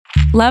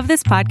Love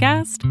this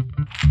podcast?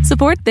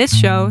 Support this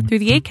show through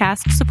the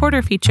Acast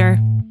supporter feature.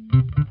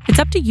 It's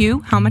up to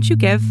you how much you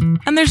give,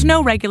 and there's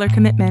no regular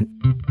commitment.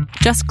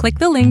 Just click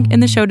the link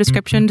in the show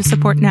description to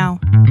support now.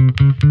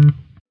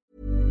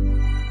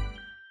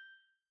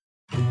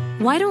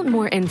 Why don't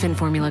more infant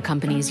formula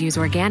companies use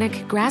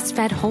organic,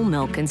 grass-fed whole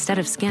milk instead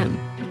of skim?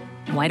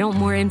 Why don't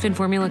more infant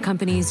formula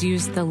companies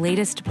use the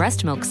latest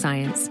breast milk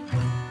science?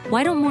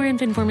 Why don't more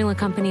infant formula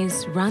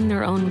companies run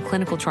their own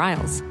clinical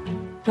trials?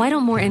 Why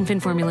don't more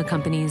infant formula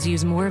companies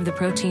use more of the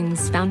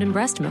proteins found in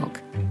breast milk?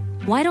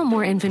 Why don't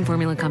more infant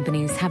formula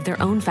companies have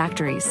their own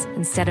factories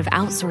instead of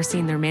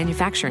outsourcing their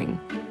manufacturing?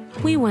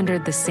 We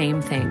wondered the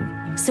same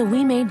thing. So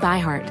we made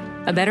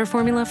ByHeart, a better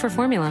formula for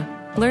formula.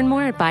 Learn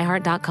more at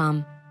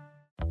byheart.com.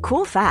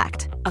 Cool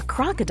fact, a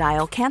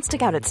crocodile can't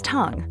stick out its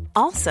tongue.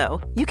 Also,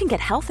 you can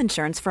get health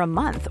insurance for a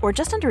month or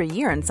just under a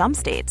year in some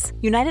states.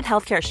 United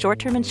Healthcare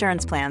short-term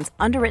insurance plans,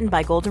 underwritten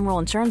by Golden Rule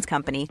Insurance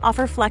Company,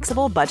 offer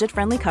flexible,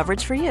 budget-friendly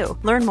coverage for you.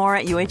 Learn more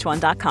at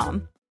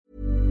uh1.com.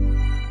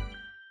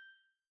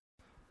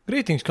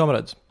 Greetings,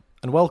 comrades,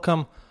 and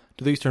welcome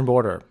to the Eastern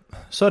Border.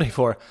 Sorry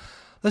for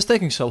this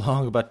taking so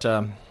long, but,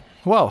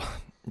 well,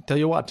 tell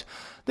you what,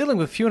 dealing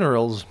with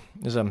funerals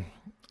is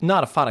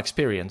not a fun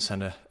experience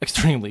and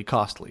extremely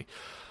costly.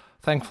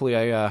 Thankfully,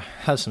 I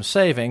had some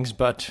savings,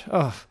 but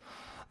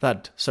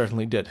that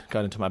certainly did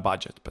cut into my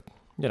budget. But,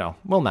 you know,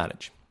 we'll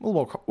manage.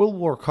 We'll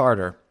work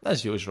harder,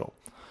 as usual.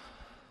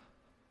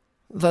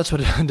 That's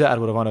what Dad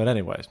would have wanted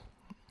anyways.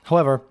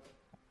 However,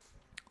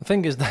 the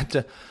thing is that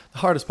the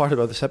hardest part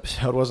about this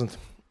episode wasn't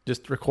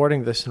just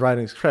recording this and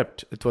writing a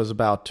script. It was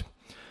about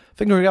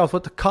figuring out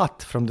what to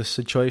cut from this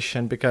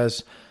situation,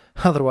 because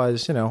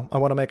otherwise, you know, I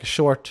want to make a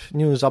short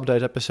news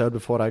update episode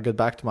before I get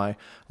back to my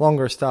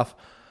longer stuff.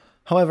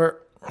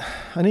 However,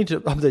 I need to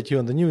update you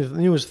on the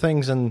news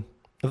things, and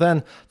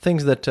then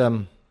things that,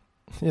 you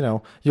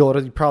know, you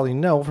already probably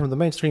know from the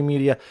mainstream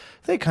media.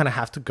 They kind of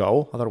have to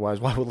go. Otherwise,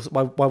 why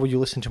would you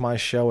listen to my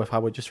show if I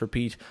would just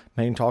repeat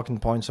main talking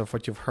points of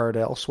what you've heard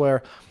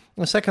elsewhere?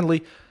 And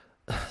secondly,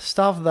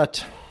 stuff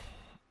that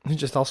is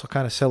just also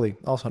kind of silly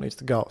also needs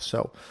to go.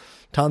 So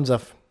tons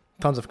of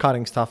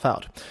cutting stuff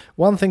out.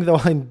 One thing, though,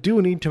 I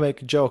do need to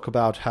make a joke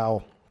about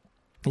how,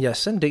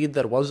 yes, indeed,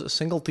 there was a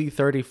single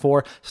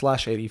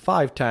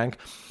T-34/85 tank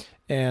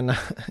in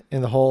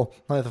the whole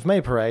 9th of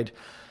May parade,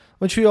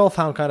 which we all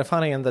found kind of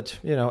funny, and that,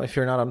 you know, if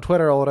you're not on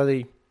Twitter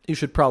already, you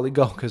should probably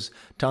go, because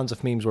tons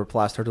of memes were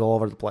plastered all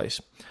over the place.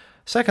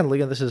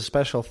 Secondly, and this is a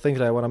special thing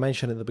that I want to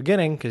mention in the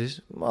beginning, because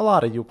a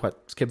lot of you quite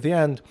skip the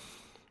end,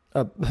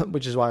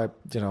 which is why,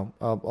 you know,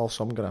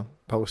 also I'm going to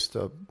post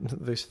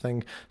this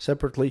thing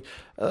separately.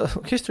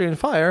 History on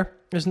Fire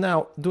is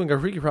now doing a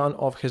rerun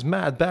of his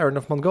Mad Baron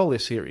of Mongolia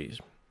series.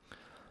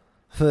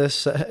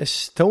 This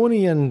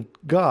Estonian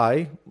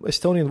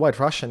White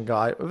Russian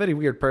guy, a very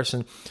weird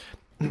person,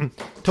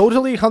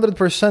 totally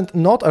 100%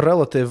 not a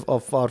relative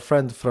of our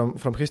friend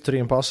from History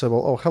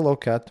Impossible. Oh, hello,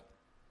 cat.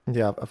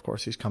 Yeah, of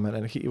course he's coming,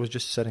 and he was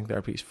just sitting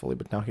there peacefully,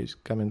 but now he's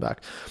coming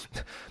back.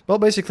 Well,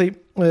 basically,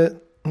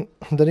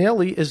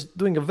 Daniele is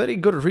doing a very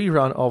good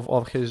rerun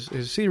of his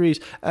series,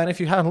 and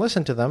if you haven't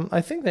listened to them, I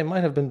think they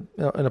might have been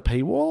in a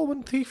paywall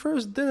when he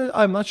first did it.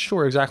 I'm not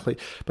sure exactly,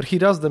 but he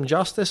does them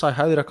justice. I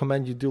highly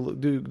recommend you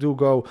do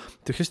go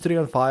to History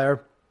on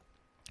Fire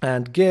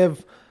and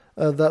give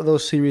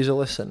those series a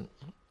listen.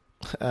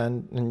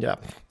 And yeah.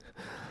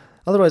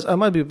 Otherwise, I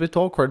might be a bit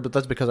awkward, but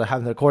that's because I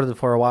haven't recorded it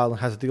for a while and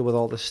had to deal with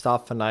all this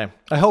stuff, and I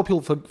hope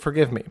you'll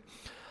forgive me.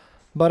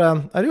 But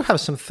I do have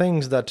some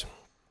things that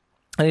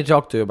I need to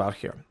talk to you about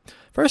here.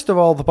 First of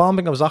all, the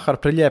bombing of Zakhar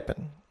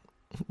Prilepin.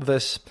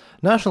 This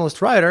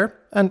nationalist writer,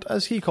 and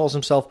as he calls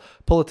himself,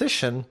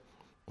 politician,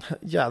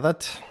 yeah,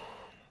 that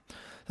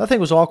thing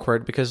was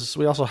awkward, because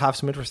we also have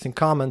some interesting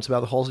comments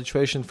about the whole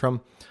situation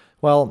from,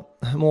 well,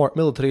 more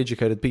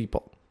military-educated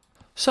people.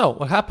 So,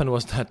 what happened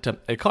was that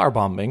a car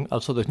bombing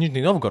outside of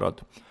Nizhny Novgorod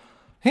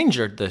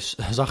injured this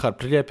Zakhar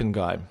Prilepin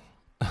guy.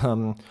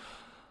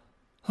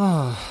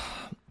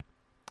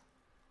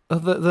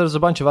 There's a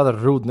bunch of other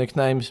rude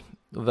nicknames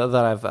that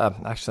I've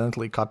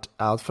accidentally cut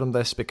out from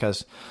this,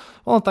 because,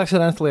 well, not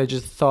accidentally, I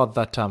just thought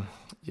that,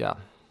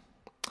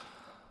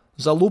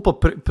 Zalupa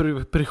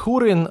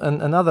Prihurin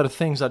and other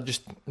things are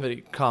just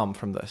very calm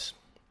from this.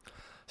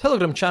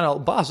 Telegram channel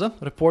Baza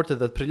reported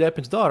that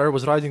Prilepin's daughter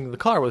was riding in the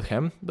car with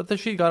him, but that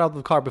she got out of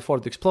the car before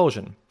the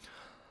explosion.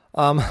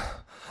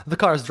 The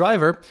car's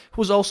driver,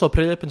 who was also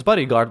Prilepin's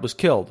bodyguard, was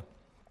killed.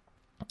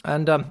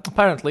 And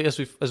apparently, as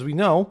we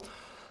know,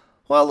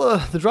 well,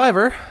 the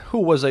driver, who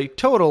was a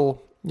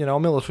total, you know,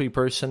 military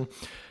person,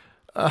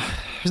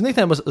 his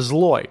nickname was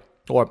Zloy,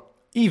 or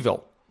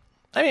Evil.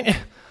 I mean,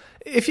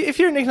 if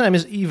your nickname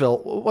is Evil,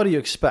 what do you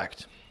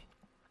expect?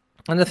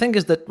 And the thing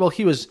is that, well,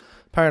 he was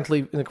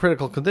apparently in a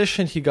critical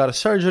condition. He got a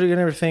surgery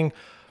and everything.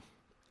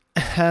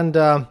 And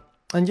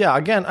yeah,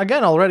 again,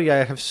 already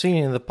I have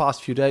seen in the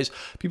past few days,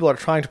 people are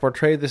trying to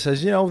portray this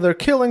as, you know, they're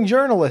killing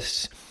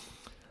journalists.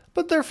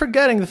 But they're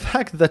forgetting the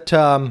fact that,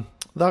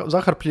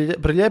 Zakhar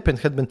Prilepin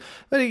had been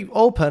very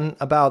open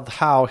about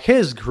how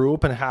his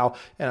group and how,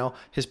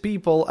 his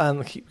people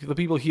and the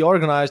people he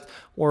organized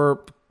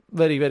were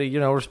very, very,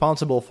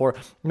 responsible for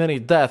many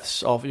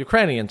deaths of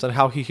Ukrainians and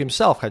how he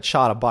himself had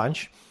shot a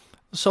bunch.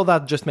 So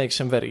that just makes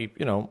him very,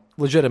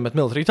 legitimate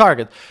military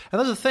target. And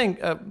that's the thing,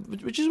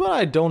 which is what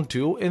I don't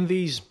do in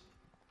these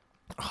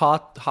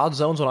hot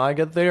zones when I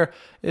get there,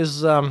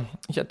 is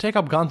take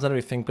up guns and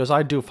everything, because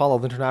I do follow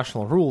the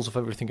international rules of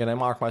everything, and I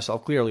mark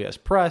myself clearly as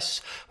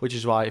press, which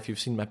is why if you've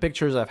seen my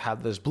pictures, I've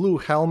had this blue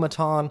helmet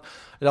on.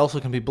 It also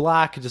can be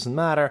black, it doesn't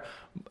matter,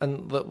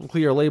 and the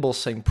clear label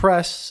saying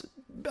press,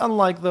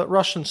 unlike the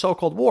Russian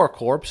so-called war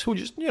corps, who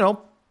just,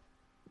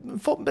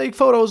 make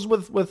photos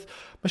with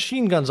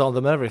machine guns on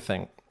them and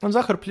everything. And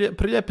Zakhar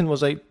Prilepin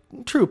was a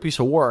true piece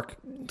of work,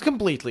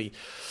 completely.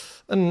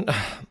 And,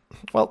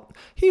 well,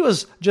 he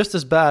was just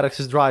as bad as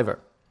his driver.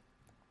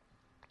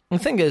 The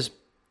thing is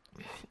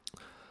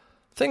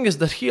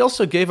that he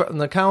also gave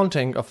an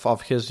accounting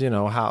of his,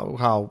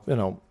 how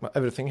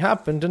everything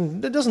happened,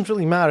 and it doesn't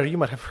really matter. You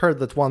might have heard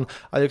that one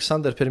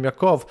Alexander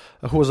Permyakov,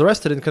 who was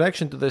arrested in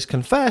connection to this,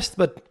 confessed,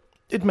 but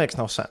it makes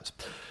no sense.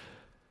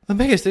 The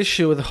biggest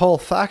issue with the whole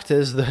fact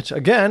is that,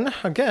 again,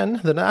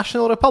 the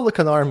National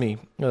Republican Army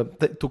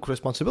took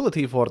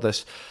responsibility for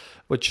this,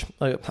 which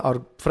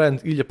our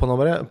friend Ilya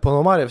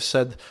Ponomarev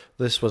said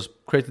this was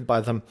created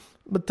by them.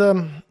 But,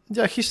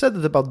 he said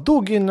it about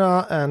Dugin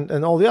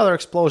and all the other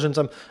explosions.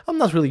 I'm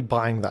not really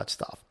buying that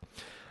stuff.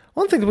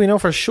 One thing that we know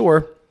for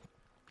sure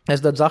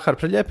is that Zakhar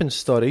Prilepin's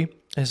story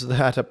is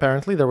that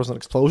apparently there was an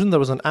explosion. There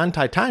was an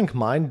anti-tank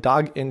mine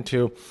dug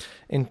into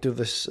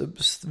this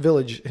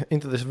village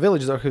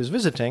that he was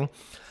visiting,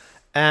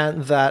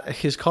 and that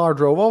his car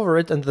drove over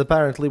it, and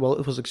apparently,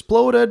 it was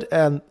exploded,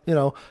 and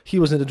he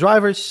was in the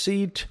driver's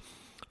seat,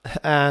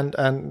 and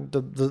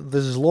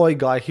this Zloy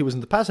guy, he was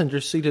in the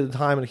passenger seat at the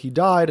time, and he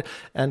died,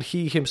 and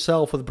he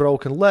himself with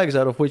broken legs,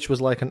 out of which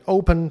was like an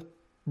open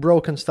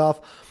broken stuff.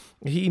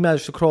 He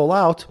managed to crawl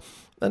out,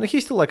 and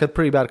he's still like a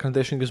pretty bad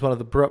condition because one of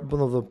the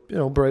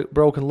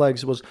broken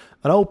legs was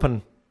an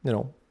open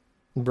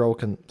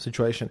broken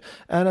situation.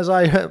 And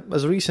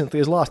as recently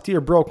as last year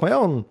broke my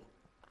own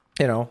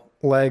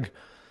leg.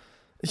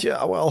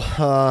 Yeah, well,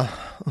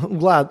 I'm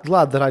glad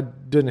that I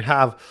didn't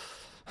have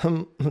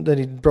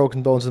any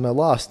broken bones in my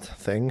last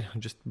thing,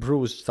 just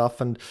bruised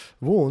stuff and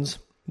wounds.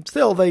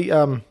 Still, they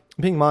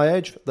being my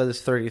age, that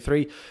is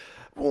 33,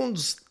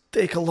 wounds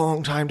take a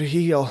long time to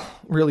heal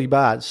really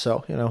bad,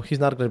 so he's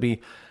not going to be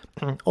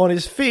on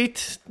his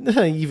feet,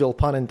 evil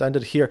pun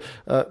intended here,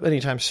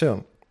 anytime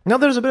soon. Now,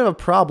 there's a bit of a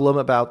problem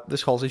about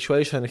this whole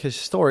situation and his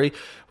story,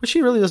 which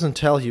he really doesn't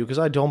tell you, because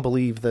I don't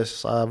believe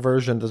this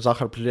version that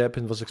Zakhar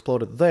Prilepin was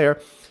exploded there,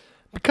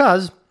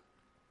 because,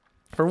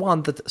 for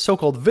one, that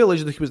so-called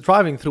village that he was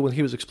driving through when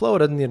he was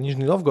exploded near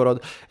Nizhny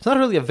Novgorod, it's not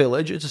really a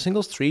village, it's a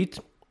single street.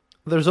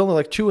 There's only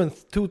like 2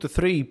 to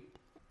 3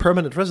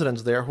 permanent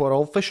residents there who are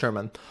all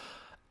fishermen,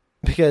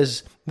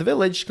 because the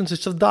village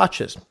consists of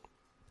dachas.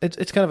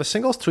 It's kind of a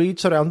single street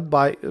surrounded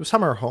by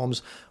summer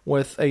homes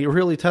with a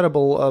really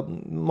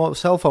terrible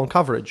cell phone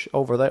coverage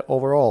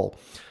overall.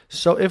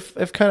 So if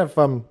this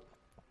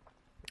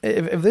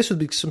would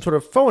be some sort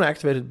of phone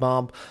activated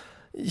bomb,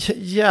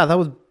 that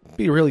would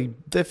be really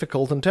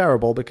difficult and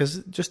terrible because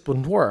it just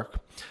wouldn't work.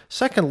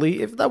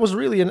 Secondly, if that was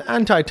really an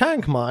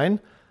anti-tank mine,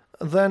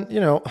 then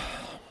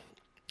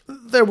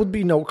there would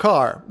be no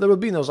car. There would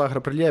be no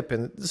Zakhar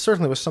Prilepin. It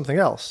certainly was something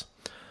else.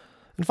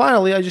 And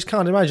finally, I just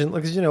can't imagine,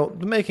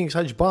 making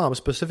such bombs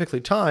specifically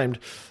timed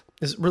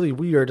is really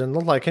weird, and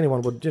not like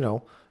anyone would,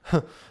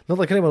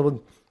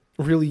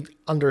 really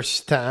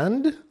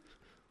understand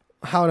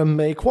how to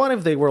make one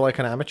if they were like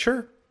an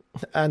amateur.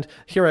 And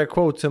here I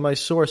quote to my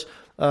source,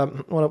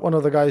 one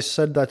of the guys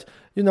said that,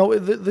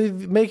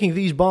 the making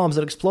these bombs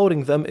and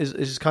exploding them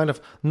is kind of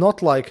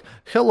not like,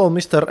 hello,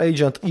 Mr.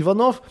 Agent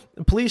Ivanov,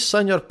 please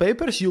sign your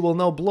papers, you will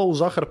now blow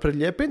Zakhar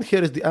Prilepin,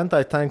 here is the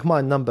anti-tank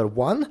mine number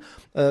 1,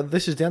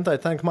 this is the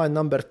anti-tank mine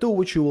number 2,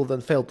 which you will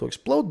then fail to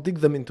explode, dig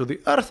them into the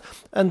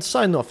earth, and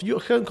sign off.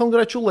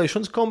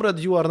 Congratulations, comrade,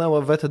 you are now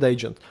a vetted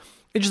agent.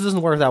 It just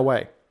doesn't work that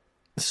way.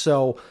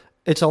 So,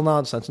 it's all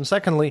nonsense. And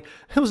secondly,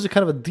 it was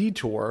kind of a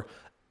detour.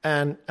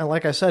 And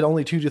like I said,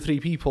 only 2 to 3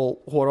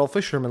 people who are all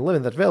fishermen live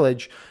in that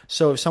village.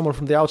 So if someone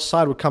from the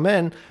outside would come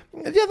in,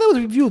 that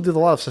would be viewed with a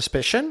lot of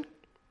suspicion.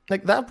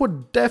 Like, that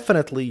would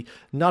definitely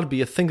not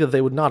be a thing that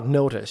they would not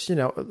notice.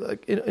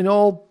 In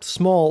all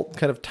small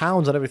kind of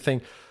towns and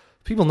everything,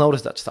 people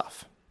notice that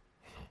stuff.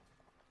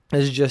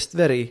 It's just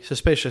very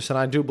suspicious, and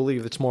I do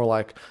believe it's more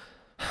like...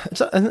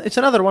 It's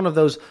another one of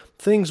those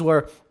things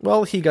where,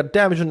 well, he got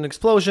damaged in an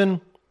explosion.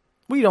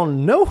 We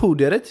don't know who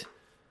did it.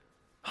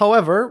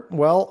 However,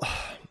 well...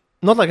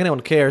 Not like anyone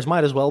cares,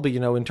 might as well be,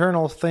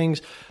 internal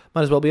things,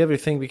 might as well be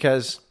everything,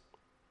 because,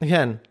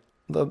 again,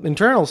 the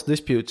internal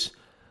disputes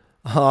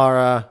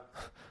are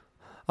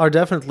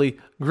definitely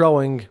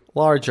growing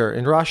larger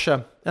in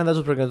Russia, and that's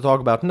what we're going to talk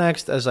about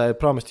next, as I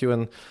promised you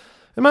in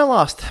my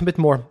last, a bit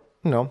more,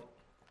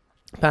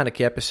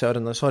 panicky episode,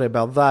 and I'm sorry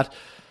about that,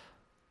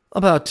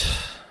 about,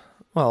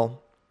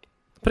 well,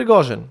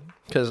 Prigozhin,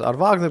 because our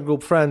Wagner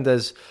Group friend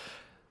is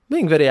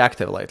being very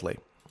active lately.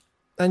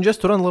 And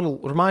just to run a little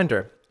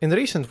reminder, in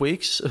recent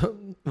weeks,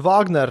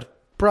 Wagner,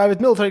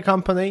 private military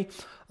company,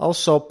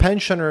 also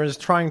pensioners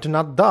trying to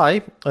not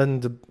die,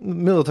 and the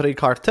military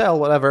cartel,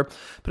 whatever,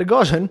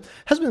 Prigozhin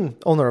has been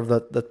owner of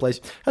that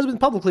place, has been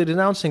publicly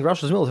denouncing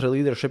Russia's military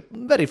leadership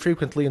very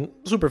frequently and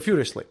super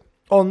furiously.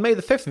 On May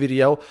the 5th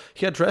video,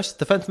 he addressed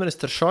Defense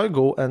Minister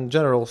Shoigu and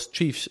General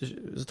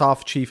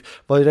Staff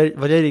Chief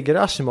Valery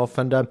Gerasimov,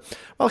 and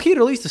he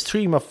released a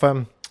stream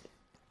of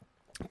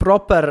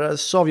proper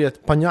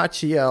Soviet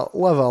понятия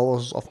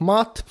levels of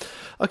math,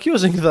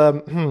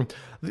 accusing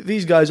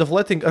these guys of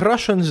letting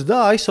Russians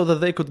die so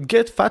that they could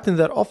get fat in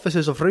their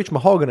offices of rich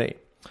mahogany.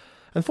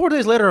 And 4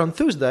 days later, on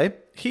Tuesday,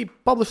 he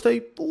published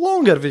a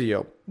longer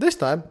video, this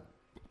time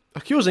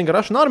accusing a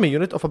Russian army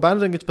unit of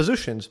abandoning its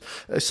positions,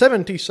 a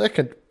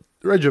 72nd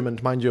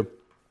regiment, mind you,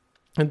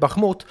 in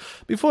Bakhmut,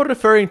 before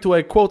referring to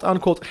a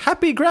quote-unquote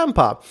happy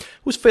grandpa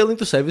who's failing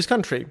to save his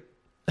country.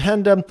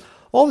 And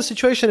all the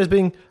situation is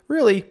being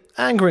really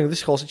angering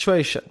this whole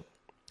situation.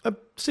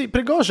 See,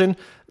 Prigozhin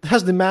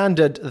has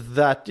demanded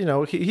that,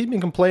 he's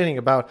been complaining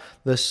about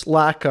this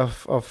lack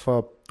of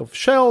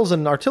shells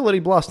and artillery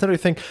blasts and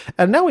everything,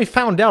 and now we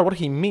found out what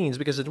he means,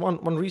 because in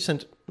one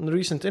recent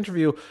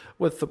interview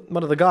with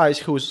one of the guys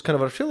who's kind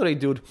of an artillery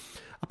dude,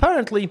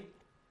 apparently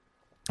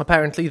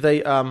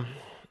they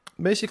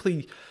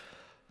basically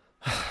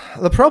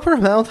the proper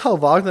amount how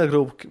Wagner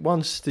Group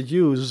wants to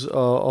use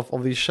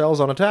of these shells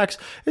on attacks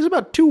is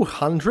about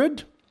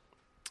 200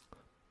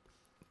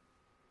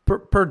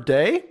 per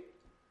day.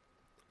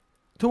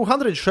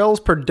 200 shells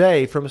per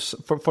day for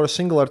a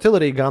single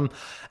artillery gun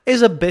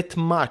is a bit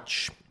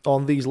much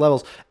on these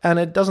levels, and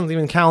it doesn't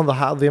even count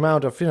the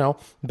amount of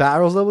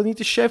barrels that we need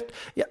to shift.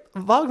 Yeah,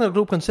 Wagner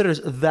Group considers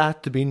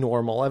that to be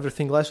normal.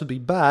 Everything less would be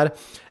bad.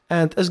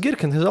 And as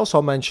Girkin has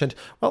also mentioned,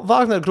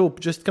 Wagner Group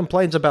just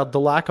complains about the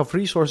lack of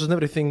resources and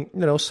everything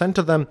sent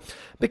to them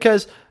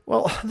because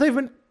they've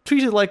been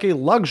treated like a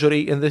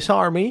luxury in this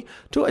army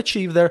to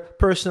achieve their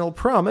personal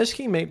promise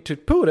he made to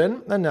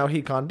Putin, and now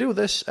he can't do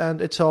this, and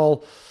it's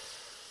all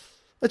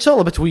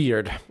a bit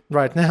weird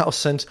right now,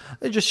 since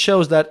it just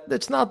shows that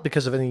it's not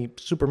because of any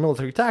super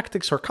military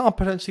tactics or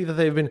competency that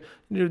they've been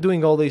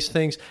doing all these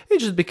things.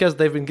 It's just because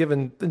they've been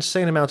given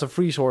insane amounts of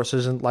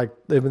resources and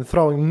they've been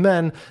throwing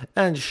men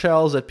and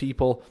shells at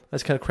people.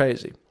 That's kind of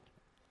crazy.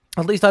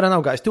 At least, I don't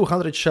know, guys,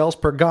 200 shells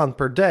per gun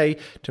per day,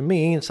 to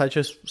me, in such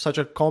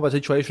a combat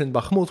situation in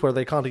Bakhmut where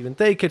they can't even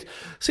take it,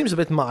 seems a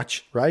bit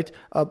much, right?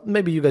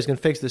 Maybe you guys can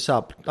fix this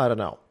up. I don't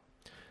know.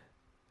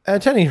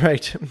 At any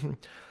rate,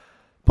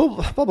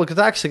 public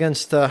attacks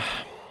against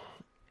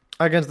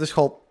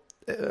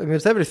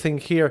everything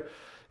here,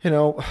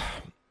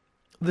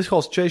 this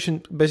whole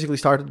situation basically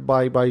started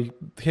by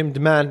him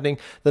demanding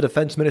the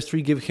defense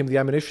ministry give him the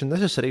ammunition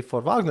necessary for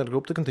Wagner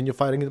Group to continue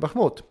fighting in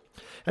Bakhmut.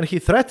 And he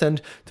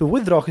threatened to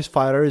withdraw his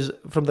fighters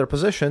from their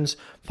positions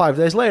 5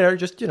 days later,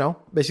 just,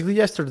 basically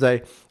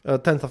yesterday,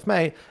 10th of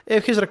May,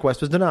 if his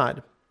request was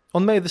denied.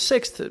 On May the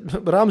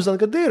 6th, Ramzan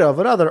Kadyrov,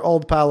 another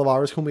old pal of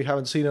ours whom we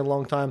haven't seen in a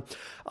long time,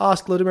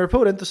 asked Vladimir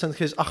Putin to send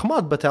his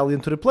Akhmat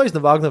battalion to replace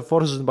the Wagner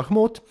forces in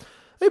Bakhmut,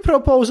 a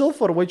proposal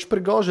for which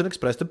Prigozhin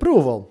expressed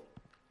approval.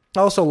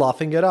 Also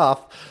laughing it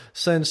off,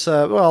 since,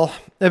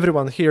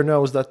 everyone here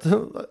knows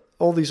that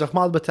all these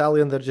Akhmat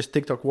battalion, they're just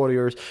TikTok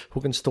warriors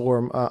who can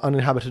storm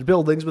uninhabited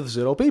buildings with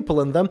 0 people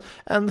in them,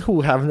 and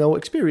who have no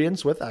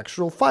experience with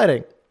actual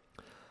fighting.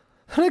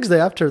 The next day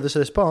after this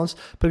response,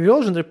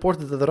 Prigozhin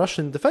reported that the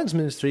Russian Defense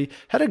Ministry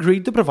had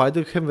agreed to provide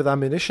him with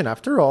ammunition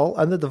after all,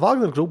 and that the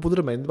Wagner Group would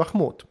remain in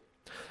Bakhmut.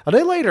 A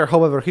day later,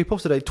 however, he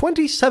posted a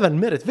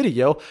 27-minute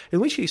video in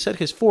which he said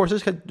his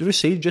forces had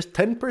received just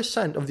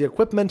 10% of the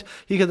equipment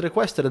he had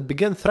requested and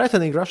began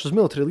threatening Russia's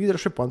military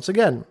leadership once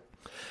again.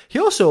 He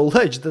also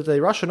alleged that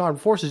a Russian armed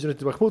forces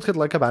unit in Bakhmut had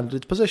abandoned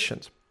its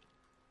positions.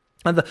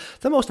 And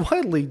the most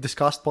widely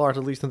discussed part,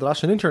 at least on the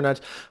Russian internet,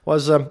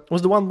 was the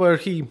one where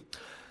he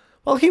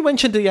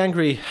mentioned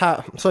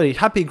the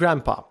happy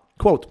grandpa.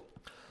 Quote,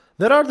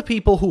 "There are the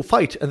people who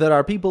fight, and there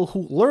are people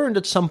who learned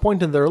at some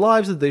point in their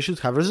lives that they should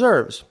have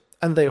reserves.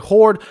 And they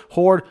hoard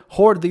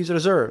these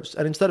reserves.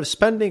 And instead of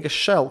spending a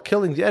shell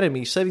killing the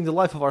enemy, saving the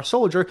life of our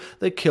soldier,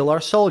 they kill our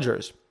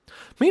soldiers.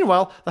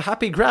 Meanwhile, the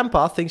happy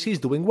grandpa thinks he's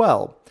doing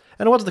well.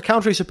 And what's the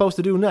country supposed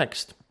to do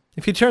next?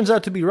 If he turns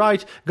out to be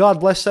right, God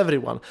bless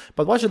everyone.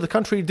 But what should the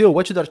country do?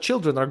 What should our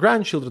children, our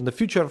grandchildren, the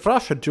future of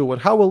Russia do?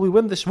 And how will we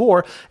win this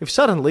war if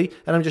suddenly,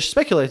 and I'm just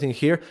speculating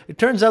here, it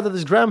turns out that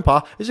this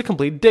grandpa is a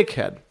complete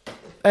dickhead?"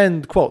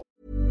 End quote.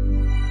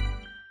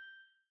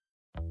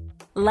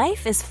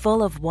 Life is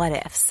full of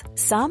what-ifs.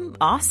 Some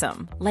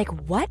awesome, like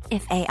what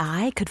if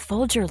AI could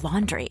fold your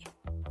laundry?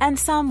 And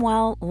some,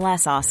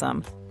 less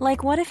awesome,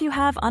 like what if you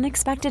have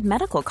unexpected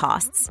medical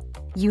costs?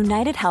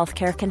 United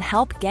Healthcare can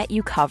help get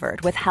you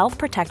covered with Health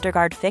Protector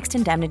Guard fixed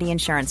indemnity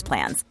insurance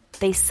plans.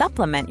 They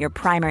supplement your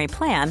primary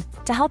plan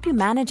to help you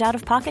manage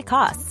out-of-pocket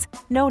costs.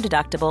 No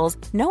deductibles,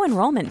 no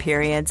enrollment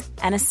periods,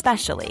 and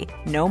especially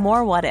no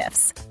more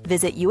what-ifs.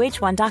 Visit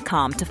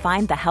uh1.com to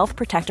find the Health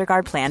Protector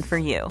Guard plan for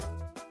you.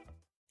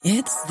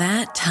 It's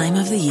that time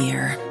of the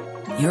year.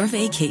 Your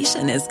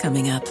vacation is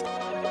coming up.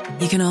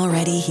 You can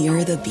already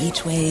hear the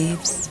beach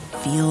waves,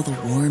 feel the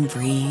warm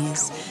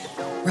breeze,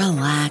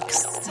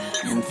 relax,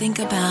 and think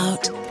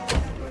about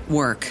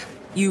work.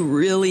 You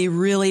really,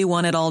 really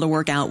want it all to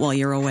work out while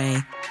you're away.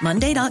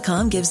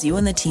 Monday.com gives you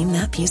and the team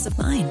that peace of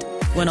mind.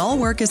 When all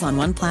work is on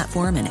one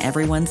platform and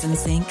everyone's in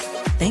sync,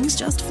 things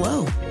just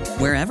flow.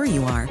 Wherever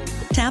you are,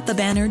 tap the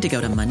banner to go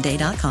to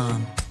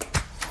Monday.com.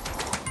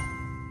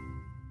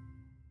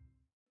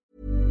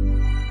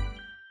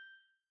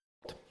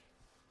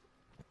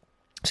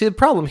 See, the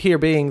problem here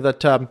being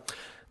that,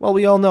 well,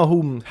 we all know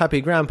whom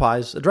Happy Grandpa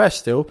is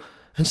addressed to.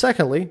 And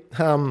secondly,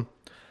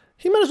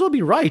 he might as well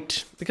be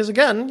right. Because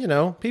again, you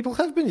know, people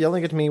have been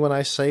yelling at me when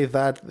I say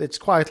that it's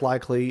quite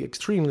likely,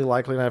 extremely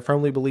likely, and I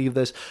firmly believe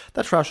this,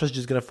 that Russia's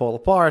just going to fall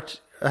apart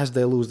as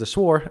they lose this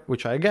war,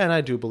 which I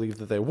do believe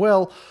that they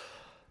will.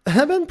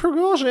 And then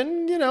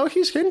Prigozhin, you know,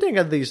 he's hinting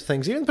at these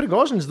things. Even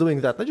Prigozhin's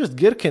doing that, not just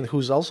Girkin,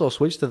 who's also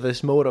switched to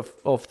this mode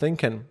of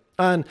thinking.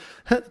 And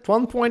at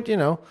one point, you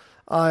know,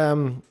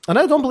 and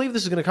I don't believe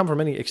this is going to come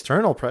from any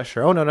external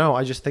pressure. Oh, no.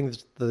 I just think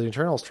that the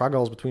internal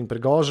struggles between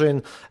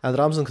Prigozhin and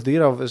Ramzan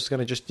Kadyrov is going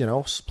to just, you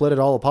know, split it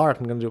all apart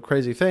and going to do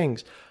crazy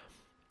things.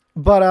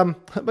 But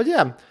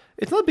yeah,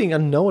 it's not being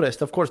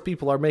unnoticed. Of course,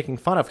 people are making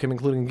fun of him,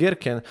 including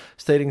Girkin,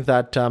 stating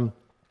that,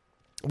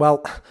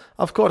 well,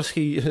 of course,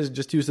 he is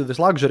just used to this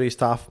luxury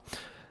stuff.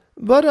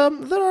 But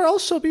there are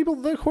also people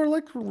who are,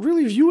 like,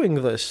 really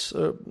viewing this.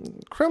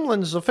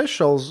 Kremlin's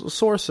officials,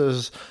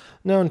 sources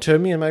known to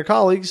me and my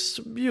colleagues,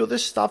 view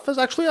this stuff as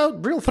actually a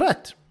real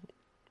threat.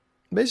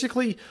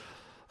 Basically,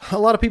 a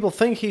lot of people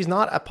think he's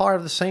not a part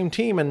of the same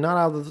team and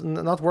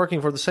not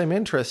working for the same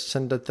interests,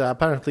 and that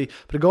apparently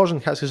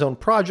Prigozhin has his own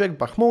project,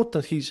 Bakhmut,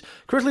 and he's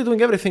currently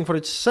doing everything for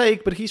its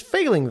sake, but he's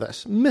failing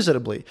this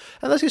miserably.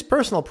 And that's his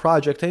personal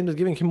project aimed at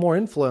giving him more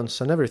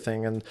influence and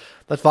everything, and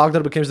that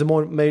Wagner becomes the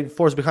more main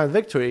force behind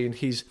victory, and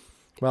he's,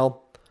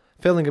 well,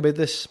 failing a bit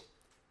this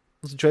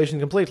situation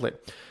completely.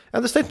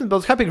 And the statement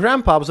about Happy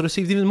Grandpa was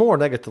received even more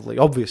negatively,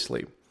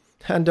 obviously.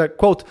 And,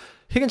 quote,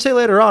 he can say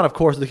later on, of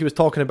course, that he was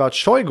talking about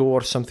Shoigu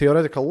or some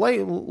theoretical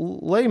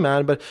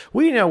layman, but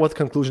we know what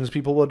conclusions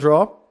people will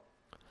draw.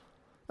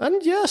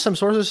 And yeah, some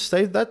sources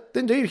state that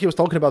indeed he was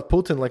talking about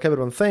Putin like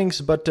everyone thinks,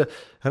 but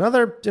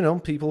another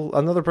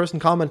person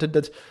commented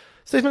that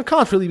statement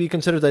can't really be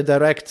considered a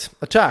direct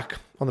attack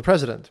on the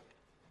president.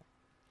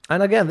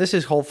 And again, this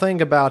is whole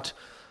thing about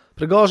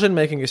Prigozhin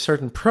making a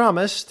certain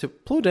promise to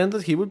Putin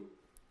that he would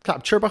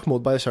capture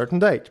Bakhmut by a certain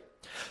date.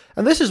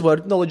 And this is where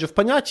knowledge of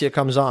Понятие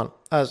comes on.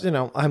 As you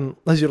know,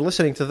 as you're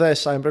listening to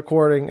this, I'm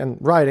recording and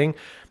writing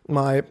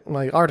my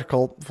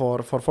article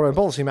for Foreign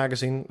Policy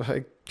magazine.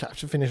 I have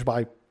to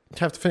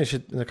finish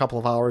it in a couple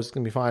of hours. It's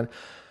gonna be fine.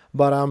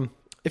 But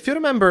if you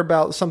remember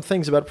about some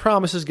things about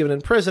promises given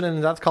in prison and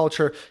in that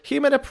culture, he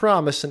made a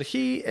promise, and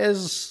he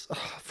is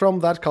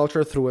from that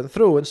culture through,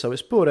 and so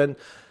is Putin.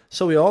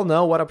 So we all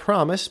know what a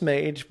promise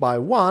made by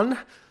one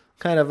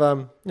kind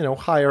of,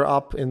 higher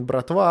up in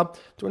Bratva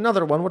to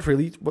another one,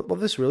 what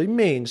this really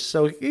means.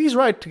 So he's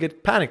right to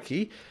get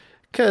panicky,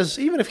 because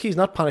even if he's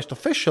not punished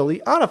officially,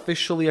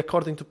 unofficially,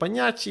 according to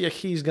Понятие,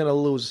 he's going to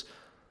lose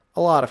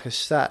a lot of his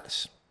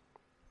status.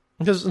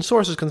 Because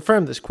sources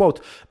confirm this,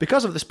 quote,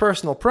 because of this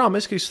personal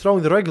promise, he's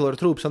throwing the regular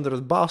troops under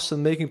the bus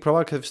and making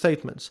provocative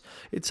statements.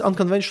 It's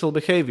unconventional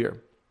behavior.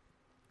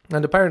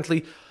 And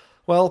apparently,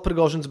 well,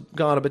 Prigozhin's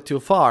gone a bit too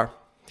far.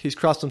 He's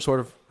crossed some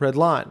sort of red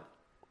line.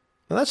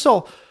 And that's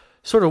all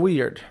sort of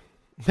weird.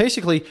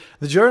 Basically,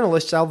 the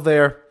journalists out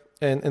there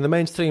in the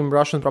mainstream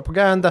Russian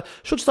propaganda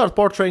should start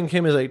portraying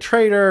him as a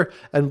traitor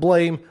and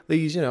blame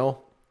these,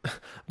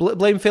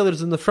 blame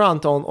failures in the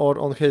front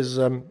on his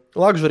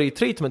luxury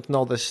treatment and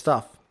all this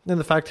stuff. And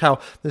the fact how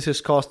this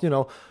has cost,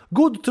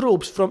 good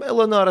troops from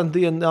LNR and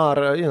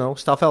DNR,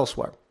 stuff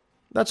elsewhere.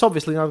 That's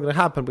obviously not going to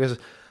happen because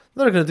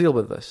they're going to deal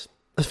with this.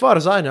 As far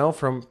as I know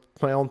from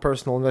my own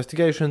personal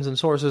investigations and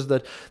sources,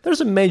 that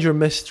there's a major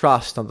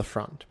mistrust on the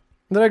front.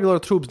 The regular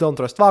troops don't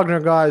trust Wagner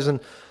guys,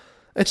 and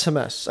it's a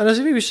mess. And as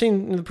we've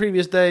seen in the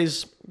previous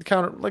days,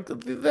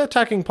 the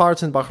attacking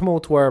parts in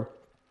Bakhmut where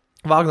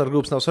Wagner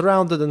group's now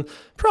surrounded, and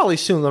probably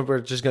soon we're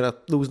just going to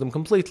lose them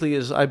completely,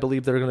 as I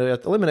believe they're going to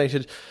get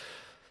eliminated.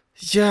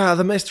 Yeah,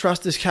 the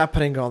mistrust is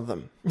happening on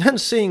them. And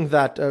seeing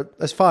that,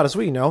 as far as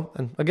we know,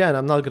 and again,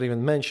 I'm not going to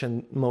even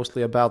mention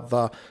mostly about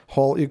the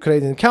whole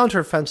Ukrainian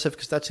counteroffensive,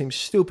 because that seems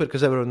stupid,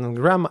 because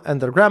everyone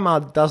and their grandma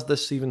does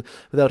this even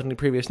without any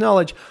previous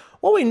knowledge.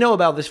 What we know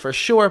about this for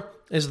sure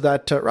is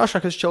that Russia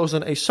has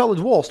chosen a solid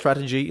wall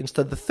strategy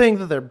instead of the thing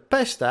that they're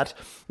best at,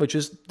 which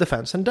is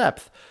defense and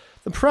depth.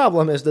 The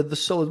problem is that the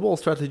solid wall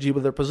strategy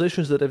with their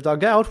positions that they've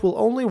dug out will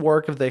only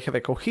work if they have a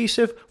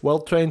cohesive,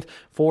 well-trained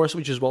force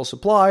which is well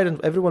supplied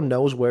and everyone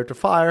knows where to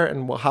fire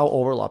and how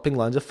overlapping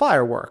lines of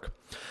fire work.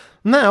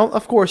 Now,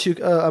 of course,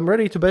 I'm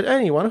ready to bet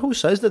anyone who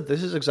says that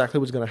this is exactly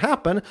what's going to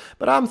happen,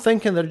 but I'm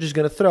thinking they're just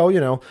going to throw,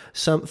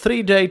 some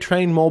 3-day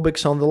trained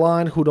mobics on the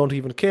line who don't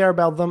even care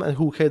about them and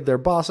who hate their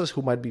bosses,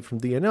 who might be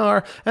from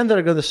DNR, and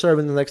they're going to serve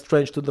in the next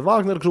range to the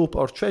Wagner Group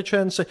or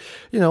Chechens, the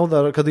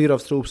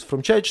Kadyrov troops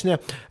from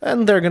Chechnya,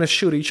 and they're going to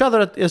shoot each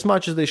other as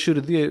much as they shoot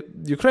at the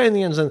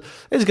Ukrainians, and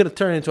it's going to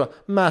turn into a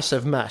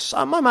massive mess.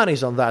 My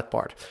money's on that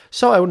part,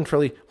 so I wouldn't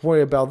really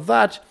worry about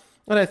that,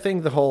 and I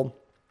think the whole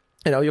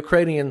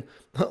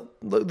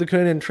the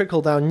Ukrainian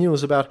trickle-down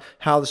news about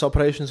how this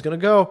operation is going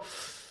to go,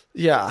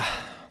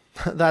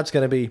 that's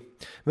going to be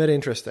very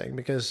interesting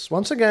because,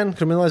 once again,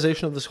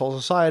 criminalization of this whole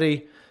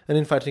society and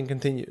infighting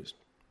continues.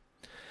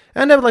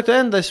 And I would like to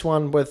end this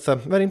one with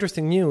very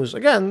interesting news.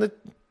 Again,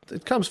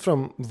 it comes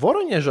from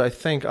Voronezh, I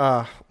think.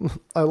 I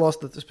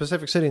lost the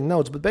specific city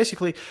notes, but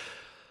basically,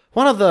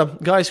 one of the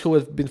guys who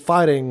had been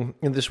fighting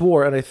in this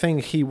war, and I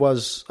think he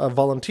was a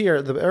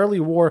volunteer, the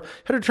early war,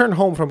 had returned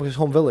home from his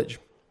home village.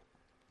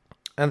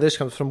 And this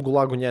comes from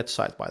Gulag.net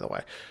site, by the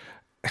way,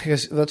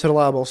 because that's a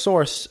reliable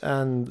source,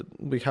 and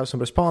we have some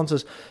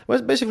responses.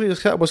 Well, basically,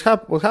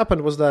 what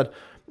happened was that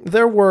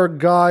there were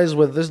guys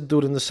with this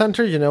dude in the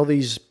center,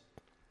 these,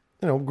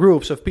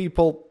 groups of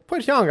people,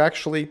 quite young,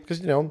 actually,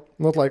 because,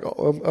 not like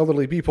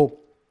elderly people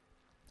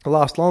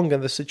last long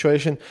in this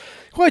situation.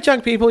 Quite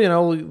young people,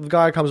 the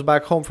guy comes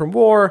back home from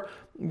war,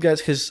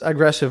 gets his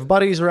aggressive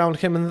buddies around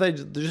him, and they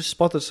just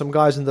spotted some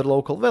guys in their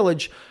local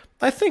village.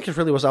 I think it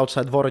really was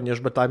outside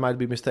Voronezh, but I might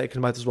be mistaken.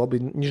 Might as well be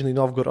Nizhny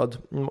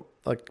Novgorod.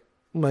 Like,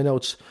 my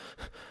notes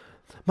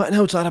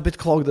are a bit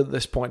clogged at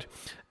this point.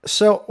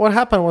 So what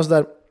happened was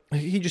that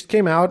he just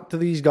came out to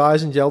these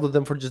guys and yelled at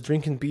them for just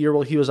drinking beer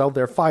while he was out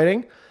there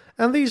fighting.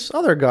 And these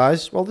other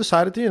guys,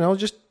 decided to,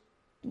 just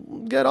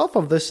get off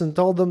of this and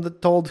told him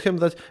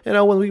that,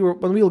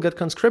 when we'll get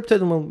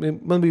conscripted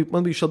and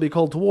when we shall be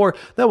called to war,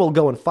 then we'll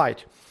go and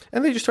fight.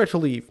 And they just tried to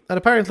leave. And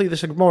apparently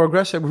this more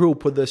aggressive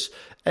group with this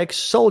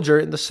ex-soldier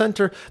in the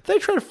center, they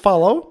tried to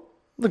follow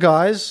the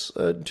guys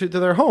to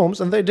their homes,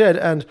 and they did.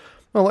 And,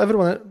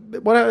 everyone,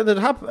 what ended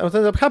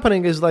up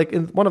happening is, like,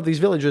 in one of these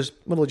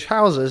village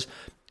houses,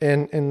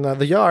 in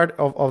the yard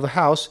of the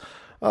house,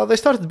 they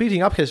started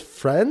beating up his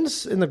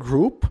friends in the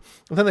group,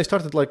 and then they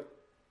started, like,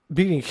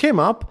 beating him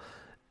up,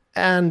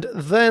 and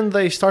then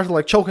they started,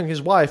 like, choking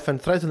his wife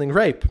and threatening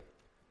rape.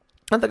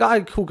 And the guy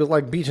who got,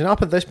 like, beaten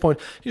up at this point,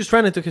 he just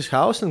ran into his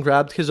house and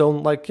grabbed his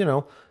own, like,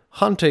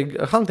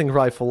 hunting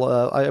rifle.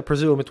 I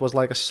presume it was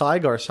like a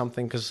Saiga or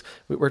something, because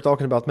we're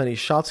talking about many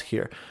shots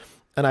here.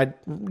 And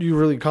you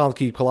really can't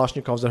keep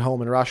Kalashnikovs at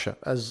home in Russia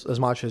as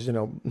much as,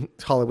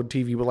 Hollywood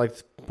TV would like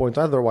to point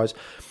otherwise.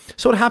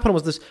 So what happened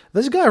was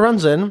this guy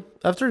runs in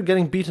after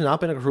getting beaten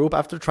up in a group,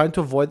 after trying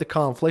to avoid the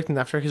conflict, and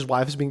after his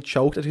wife is being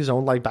choked at his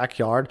own, like,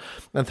 backyard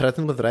and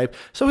threatened with rape.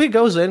 So he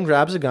goes in,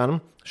 grabs a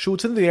gun,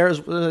 shoots in the air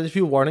a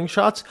few warning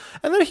shots,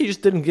 and then he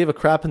just didn't give a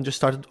crap and just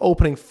started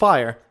opening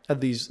fire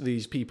at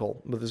these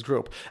people with this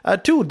group.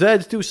 2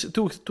 dead,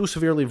 two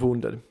severely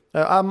wounded.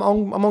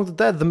 Among the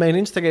dead, the main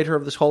instigator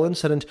of this whole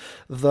incident,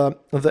 the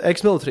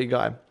ex-military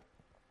guy.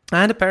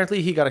 And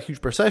apparently he got a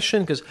huge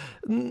procession, because,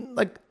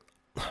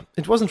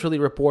 it wasn't really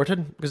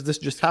reported, because this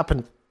just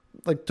happened,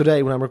 like,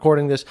 today when I'm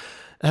recording this,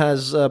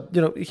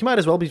 he might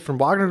as well be from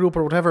Wagner Group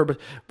or whatever, but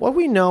what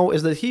we know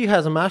is that he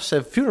has a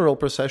massive funeral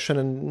procession,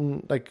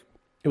 and, like,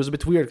 it was a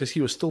bit weird because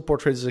he was still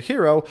portrayed as a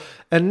hero,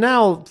 and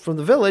now from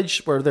the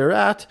village where they're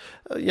at,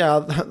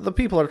 the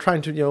people are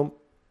trying to,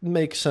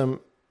 make some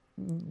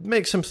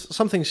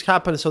things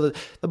happen so that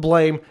the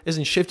blame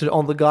isn't shifted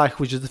on the guy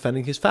who's just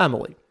defending his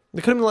family.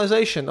 The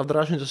criminalization of the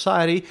Russian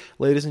society,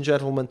 ladies and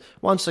gentlemen,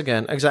 once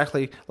again,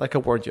 exactly like I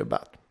warned you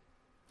about.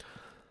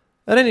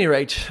 At any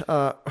rate,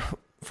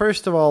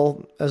 first of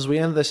all, as we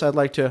end this, I'd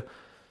like to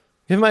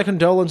give my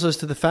condolences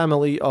to the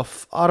family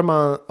of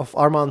Arman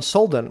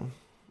Solden,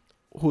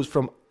 who's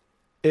from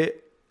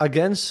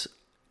Agence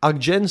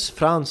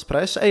France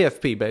Presse,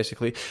 AFP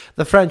basically,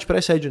 the French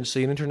press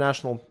agency, an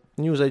international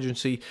news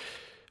agency,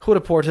 who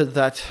reported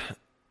that,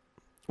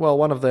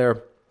 one of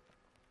their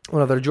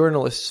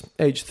journalists,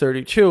 age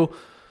 32,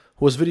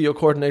 who was video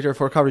coordinator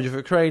for coverage of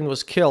Ukraine,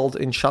 was killed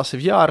in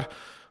Chasiv Yar,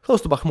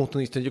 close to Bakhmut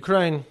in eastern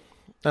Ukraine,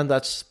 and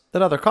that's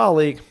another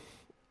colleague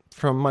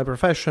from my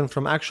profession,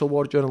 from actual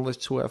war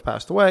journalists who have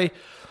passed away.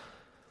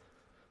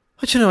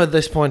 But at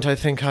this point, I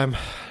think I'm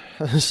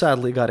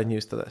sadly gotten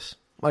used to this.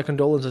 My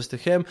condolences to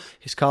him,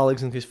 his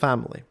colleagues, and his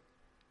family.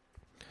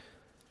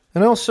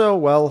 And also,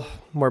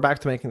 we're back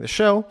to making the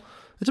show.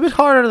 It's a bit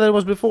harder than it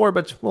was before,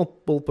 but we'll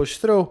push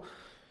through.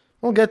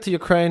 We'll get to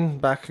Ukraine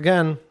back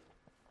again.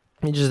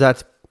 It's just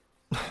that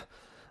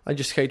I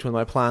just hate when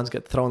my plans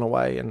get thrown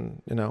away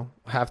and,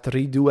 have to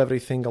redo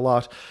everything a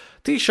lot.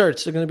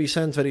 T-shirts are going to be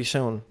sent very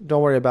soon.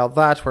 Don't worry about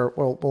that.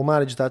 We'll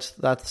manage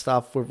that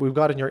stuff. We've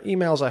got in your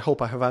emails. I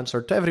hope I have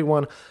answered to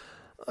everyone.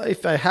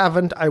 If I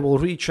haven't, I will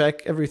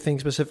recheck everything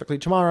specifically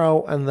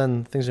tomorrow, and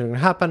then things are going to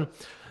happen.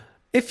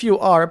 If you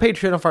are a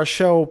patron of our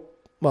show,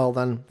 well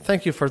then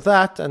thank you for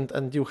that,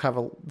 and you have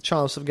a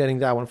chance of getting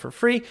that one for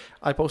free.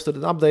 I posted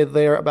an update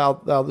there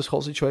about this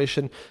whole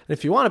situation. And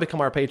if you want to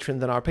become our patron,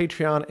 then our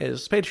Patreon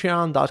is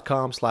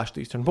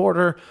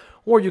patreon.com/theeasternborder,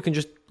 or you can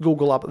just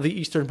Google up the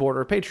Eastern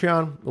Border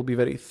Patreon. We'll be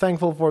very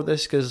thankful for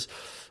this because,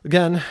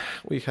 again,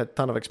 we had a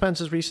ton of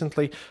expenses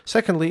recently.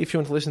 Secondly, if you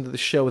want to listen to the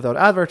show without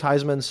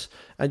advertisements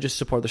and just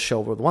support the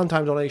show with a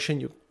one-time donation,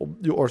 you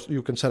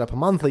can set up a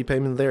monthly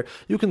payment there.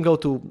 You can go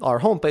to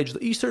our homepage,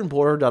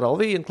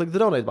 theeasternborder.lv, and click the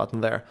donate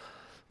button there.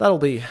 That'll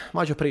be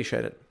much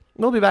appreciated.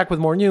 We'll be back with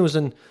more news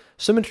and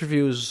some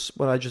interviews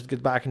when I just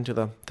get back into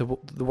the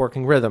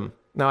working rhythm.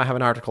 Now I have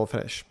an article to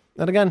finish.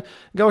 And again,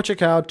 go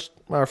check out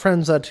our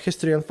friends at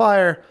History on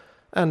Fire.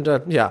 And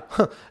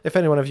if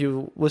any one of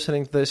you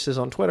listening to this is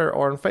on Twitter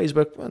or on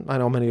Facebook, and I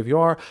know many of you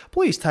are,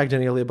 please tag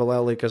Daniele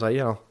Bolelli, because I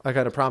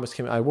kind of promised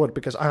him I would,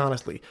 because I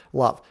honestly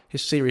love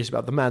his series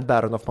about the Mad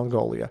Baron of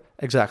Mongolia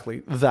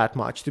exactly that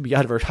much to be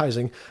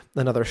advertising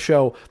another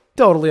show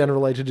totally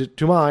unrelated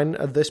to mine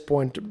at this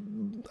point.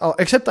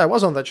 Except I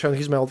was on that show and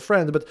he's my old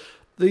friend, but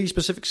the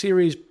specific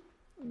series,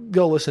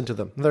 go listen to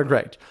them. They're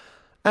great.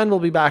 And we'll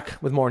be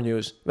back with more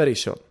news very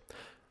soon.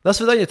 До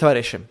свидания,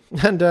 товарищи.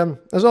 And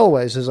as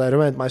always, as I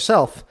remind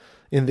myself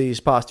in these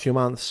past few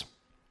months,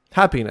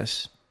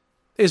 happiness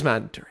is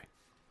mandatory.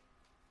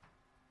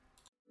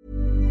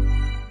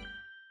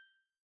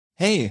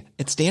 Hey,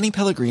 it's Danny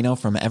Pellegrino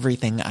from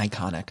Everything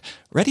Iconic.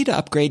 Ready to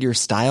upgrade your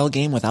style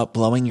game without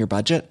blowing your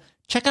budget?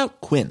 Check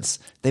out Quince.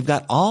 They've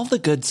got all the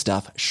good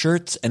stuff,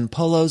 shirts and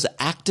polos,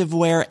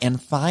 activewear,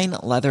 and fine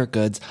leather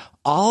goods,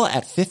 all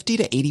at 50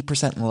 to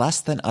 80%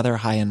 less than other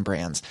high-end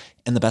brands.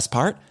 And the best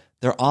part?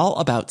 They're all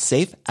about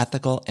safe,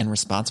 ethical, and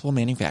responsible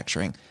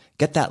manufacturing.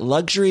 Get that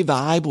luxury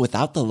vibe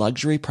without the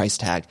luxury price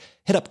tag.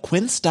 Hit up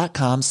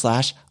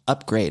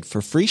quince.com/upgrade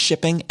for free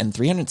shipping and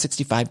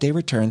 365-day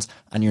returns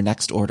on your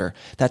next order.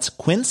 That's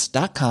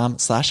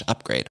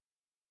quince.com/upgrade.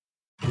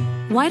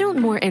 Why don't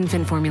more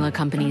infant formula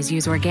companies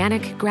use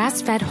organic,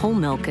 grass-fed whole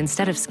milk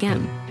instead of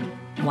skim?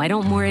 Why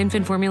don't more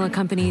infant formula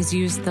companies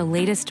use the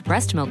latest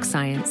breast milk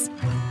science?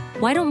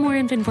 Why don't more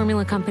infant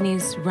formula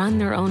companies run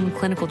their own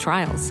clinical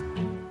trials?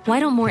 Why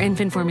don't more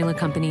infant formula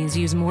companies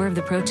use more of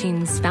the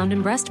proteins found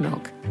in breast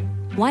milk?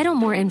 Why don't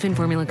more infant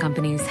formula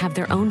companies have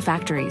their own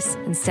factories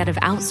instead of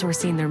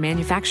outsourcing their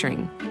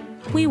manufacturing?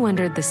 We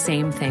wondered the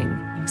same thing.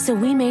 So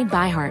we made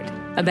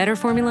ByHeart, a better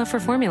formula for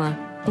formula.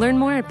 Learn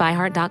more at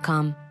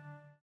byheart.com.